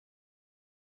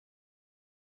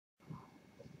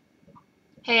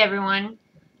Hey everyone.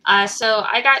 So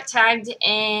I got tagged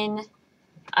in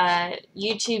a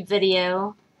YouTube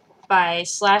video by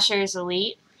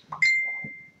SlashersElite,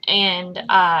 and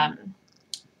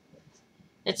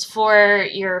it's for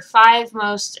your 5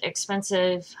 most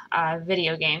expensive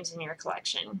video games in your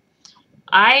collection.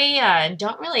 I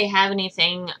don't really have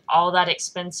anything all that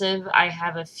expensive. I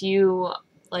have a few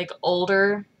like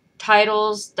older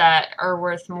titles that are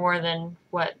worth more than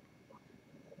what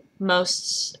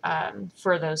most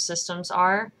for those systems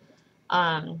are.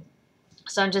 Um,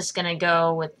 So I'm just gonna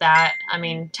go with that. I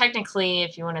mean, technically,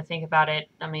 if you want to think about it,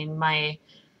 I mean, my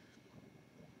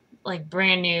like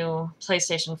brand new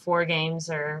PlayStation 4 games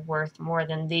are worth more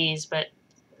than these, but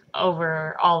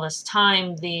over all this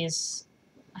time, these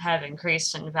have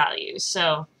increased in value.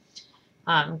 So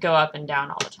go up and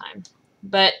down all the time.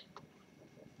 But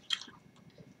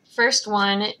first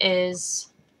one is,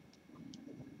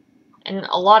 and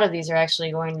a lot of these are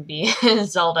actually going to be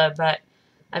Zelda, but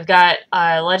I've got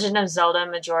Legend of Zelda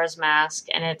Majora's Mask,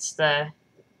 and it's the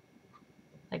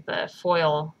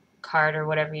foil card or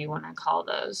whatever you want to call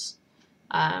those.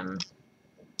 I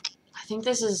think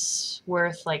this is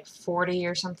worth like 40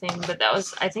 or something, but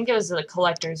I think it was the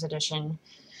collector's edition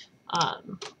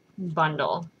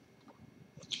bundle.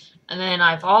 And then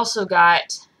I've also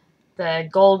got the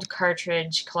gold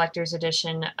cartridge collector's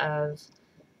edition of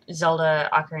Zelda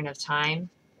Ocarina of Time.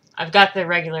 I've got the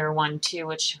regular one too,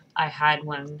 which I had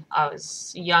when I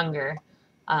was younger,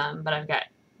 but I've got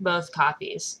both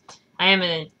copies. I am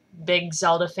a big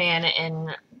Zelda fan,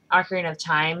 and Ocarina of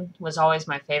Time was always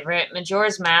my favorite.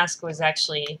 Majora's Mask was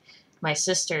actually my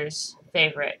sister's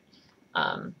favorite,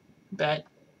 but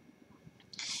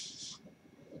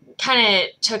kind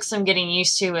of took some getting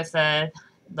used to with the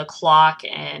clock,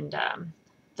 and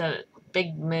the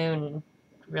big moon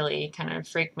really kind of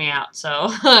freaked me out. So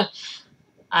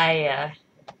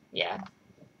yeah,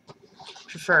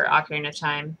 prefer Ocarina of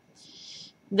Time.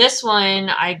 This one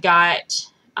I got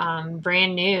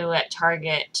brand new at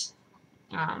Target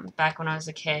back when I was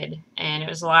a kid, and it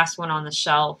was the last one on the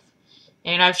shelf.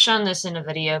 And I've shown this in a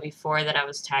video before that I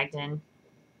was tagged in,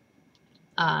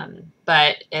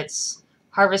 but it's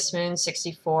Harvest Moon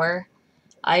 64.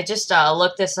 I just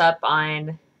looked this up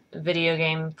on video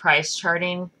game price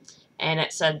charting, and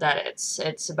it said that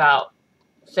it's about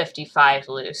 55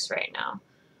 loose right now,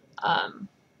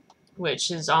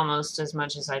 which is almost as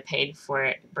much as I paid for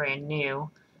it brand new.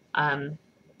 Um,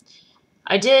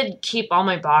 I did keep all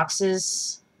my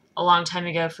boxes a long time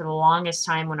ago for the longest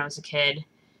time when I was a kid,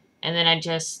 and then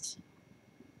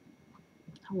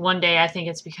one day, I think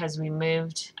it's because we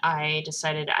moved, I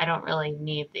decided I don't really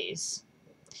need these.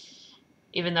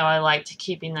 Even though I liked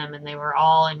keeping them and they were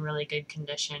all in really good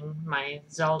condition, my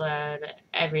Zelda,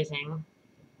 everything.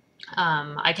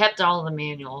 I kept all the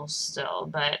manuals still,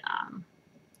 but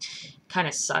kind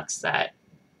of sucks that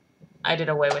I did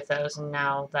away with those, and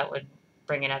now that would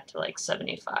bring it up to like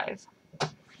 75.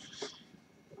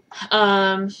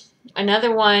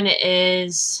 Another one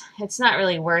is, it's not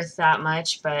really worth that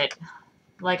much, but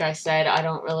like I said, I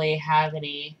don't really have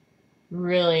any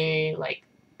really like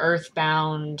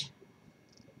Earthbound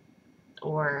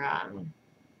or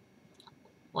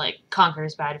like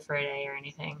Conker's Bad Fur Day or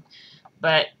anything.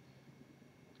 But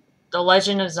The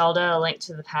Legend of Zelda: A Link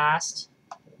to the Past.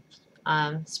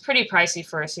 It's pretty pricey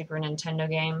for a Super Nintendo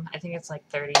game. I think it's like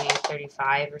 30,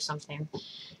 35 or something.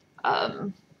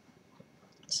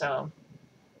 So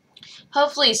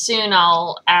hopefully soon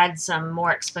I'll add some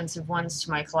more expensive ones to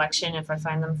my collection if I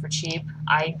find them for cheap.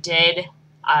 I did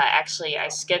actually, I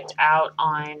skipped out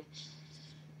on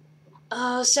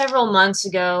several months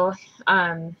ago.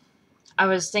 I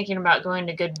was thinking about going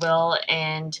to Goodwill,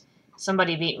 and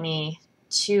somebody beat me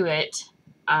to it.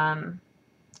 And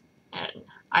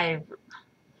I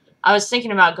was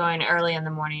thinking about going early in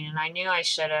the morning, and I knew I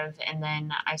should have. And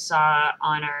then I saw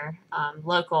on our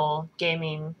local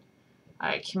gaming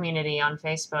community on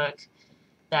Facebook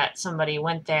that somebody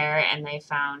went there and they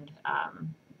found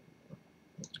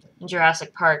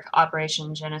Jurassic Park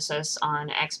Operation Genesis on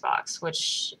Xbox,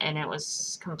 and it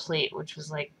was complete, which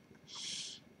was like,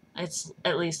 it's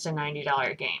at least a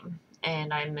 $90 game,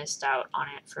 and I missed out on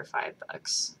it for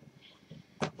 $5.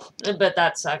 But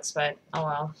that sucks, but oh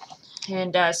well.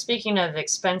 And speaking of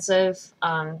expensive,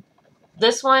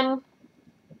 this one,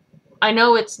 I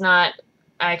know it's not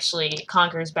actually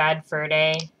Conker's Bad Fur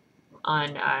Day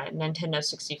on Nintendo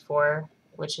 64,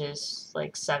 which is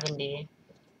like 70,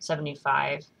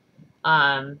 75.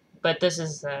 But this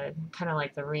is kind of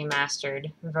like the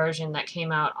remastered version that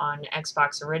came out on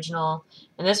Xbox Original.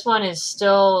 And this one is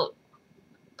still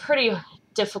pretty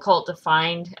difficult to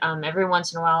find. Every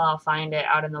once in a while I'll find it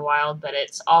out in the wild, but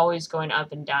it's always going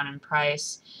up and down in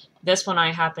price. This one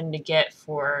I happened to get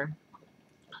for,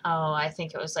 oh, I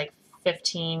think it was like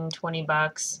 15, 20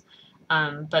 bucks.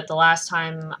 But the last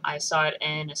time I saw it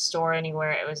in a store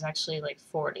anywhere, it was actually like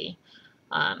 40.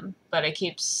 But it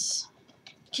keeps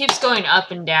going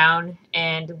up and down,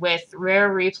 and with Rare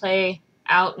Replay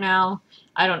out now,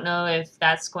 I don't know if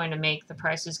that's going to make the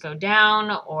prices go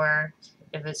down or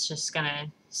if it's just going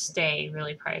to stay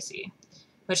really pricey.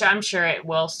 Which I'm sure it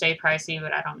will stay pricey,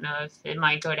 but I don't know if it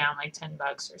might go down like 10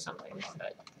 bucks or something.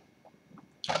 But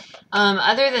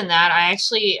other than that,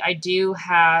 I do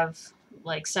have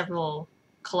like several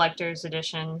collector's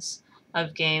editions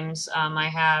of games. I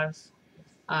have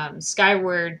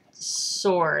Skyward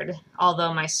Sword,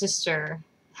 although my sister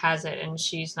has it and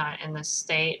she's not in the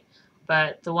state,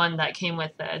 but the one that came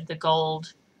with the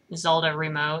gold Zelda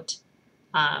remote,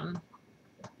 and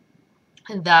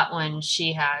that one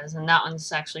she has, and that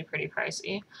one's actually pretty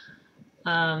pricey.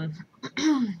 And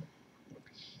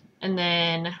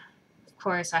then, of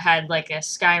course, I had like a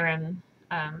Skyrim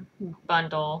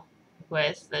bundle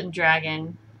with the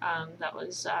dragon that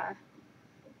was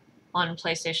on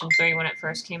PlayStation 3 when it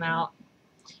first came out.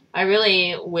 I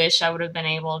really wish I would have been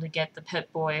able to get the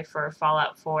Pip-Boy for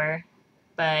Fallout 4,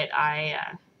 but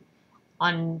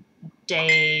on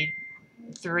day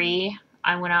 3,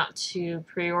 I went out to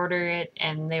pre-order it,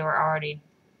 and they were already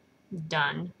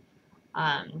done.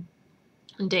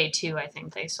 Day 2, I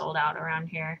think they sold out around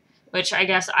here, which I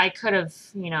guess I could have,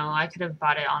 I could have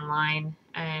bought it online,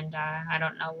 and I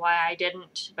don't know why I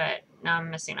didn't, but now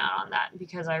I'm missing out on that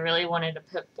because I really wanted a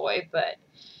Pip-Boy, but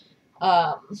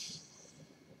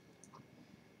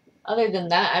other than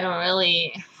that, I don't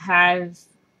really have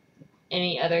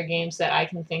any other games that I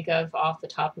can think of off the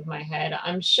top of my head.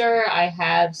 I'm sure I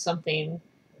have something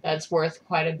that's worth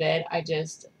quite a bit. I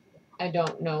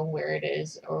don't know where it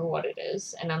is or what it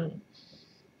is. And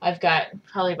I've got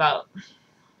probably about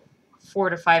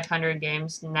 400 to 500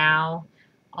 games now.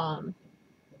 And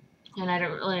I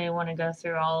don't really want to go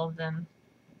through all of them.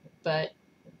 But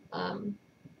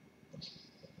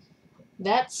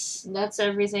that's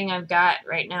everything I've got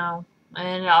right now.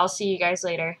 And I'll see you guys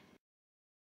later.